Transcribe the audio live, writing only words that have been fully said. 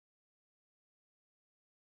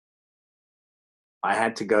I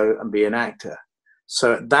had to go and be an actor.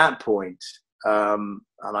 So at that point, and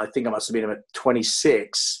I think I must have been about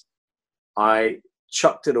 26, I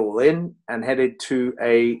chucked it all in and headed to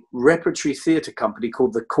a repertory theatre company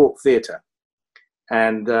called the Court Theatre.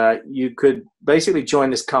 And you could basically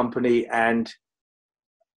join this company and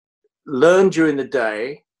learn during the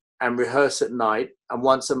day and rehearse at night, and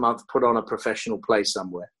once a month put on a professional play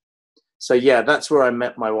somewhere. So yeah, that's where I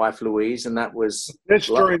met my wife Louise, and that was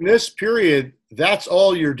during this period. That's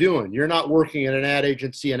all you're doing. You're not working at an ad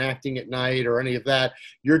agency and acting at night or any of that.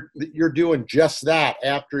 You're doing just that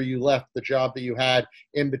after you left the job that you had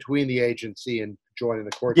in between the agency and joining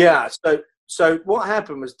the court. Yeah. So what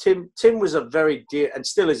happened was Tim was a very dear, and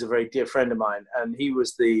still is a very dear friend of mine, and he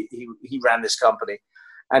ran this company.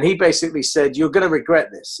 And he basically said, "You're going to regret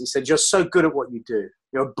this." He said, "You're so good at what you do.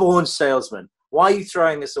 You're a born salesman. Why are you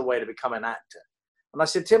throwing this away to become an actor?" And I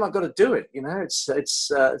said, "Tim, I've got to do it. You know, it's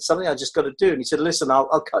something I just got to do." And he said, "Listen,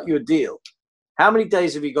 I'll cut you a deal. How many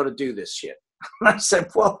days have you got to do this shit?" And I said,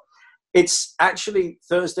 "Well, it's actually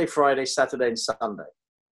Thursday, Friday, Saturday, and Sunday.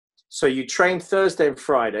 So you train Thursday and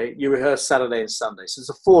Friday, you rehearse Saturday and Sunday. So it's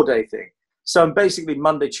a 4-day thing. So I'm basically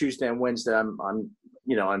Monday, Tuesday, and Wednesday,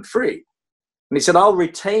 I'm free." And he said, "I'll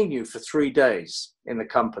retain you for 3 days in the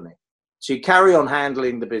company. So you carry on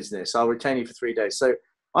handling the business. I'll retain you for 3 days." So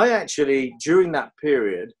I actually, during that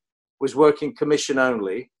period, was working commission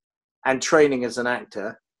only and training as an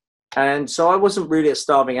actor. And so I wasn't really a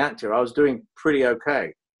starving actor. I was doing pretty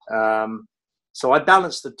okay. So I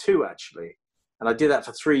balanced the two, actually. And I did that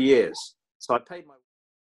for 3 years. So I paid my